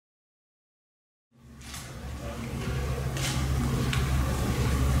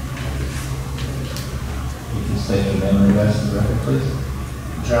State your name and address for the record,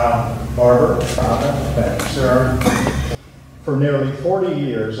 please. John Barber. Thank you, sir. For nearly 40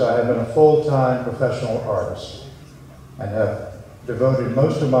 years, I have been a full-time professional artist and have devoted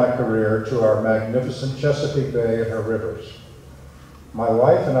most of my career to our magnificent Chesapeake Bay and her rivers. My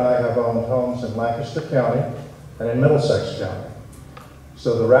wife and I have owned homes in Lancaster County and in Middlesex County,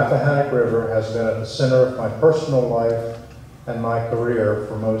 so the Rappahannock River has been at the center of my personal life and my career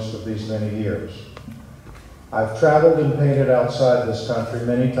for most of these many years. I've traveled and painted outside this country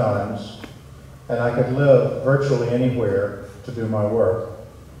many times, and I could live virtually anywhere to do my work.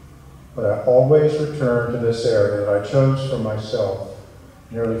 But I always return to this area that I chose for myself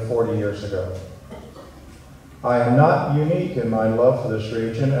nearly 40 years ago. I am not unique in my love for this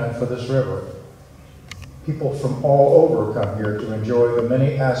region and for this river. People from all over come here to enjoy the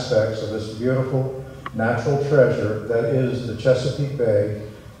many aspects of this beautiful natural treasure that is the Chesapeake Bay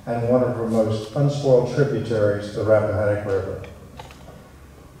and one of her most unspoiled tributaries, the Rappahannock River.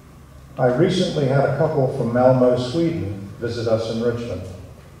 I recently had a couple from Malmö, Sweden, visit us in Richmond.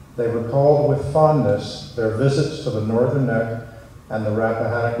 They recalled with fondness their visits to the Northern Neck and the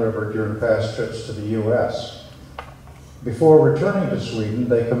Rappahannock River during past trips to the U.S. Before returning to Sweden,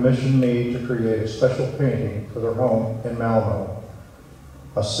 they commissioned me to create a special painting for their home in Malmö,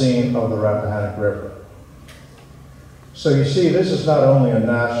 a scene of the Rappahannock River. So you see, this is not only a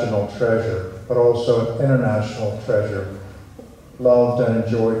national treasure, but also an international treasure, loved and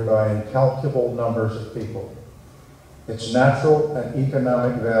enjoyed by incalculable numbers of people. Its natural and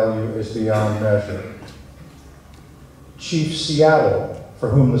economic value is beyond measure. Chief Seattle, for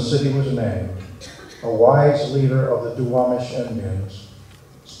whom the city was named, a wise leader of the Duwamish Indians,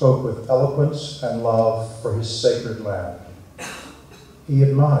 spoke with eloquence and love for his sacred land. He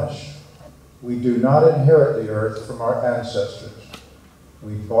admonished, "We do not inherit the earth from our ancestors.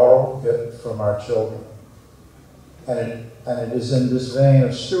 We borrow it from our children." And it is in this vein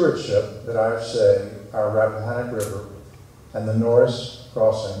of stewardship that I say our Rappahannock River and the Norris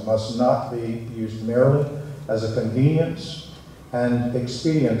Crossing must not be used merely as a convenience and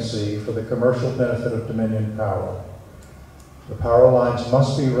expediency for the commercial benefit of Dominion power. The power lines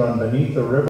must be run beneath the river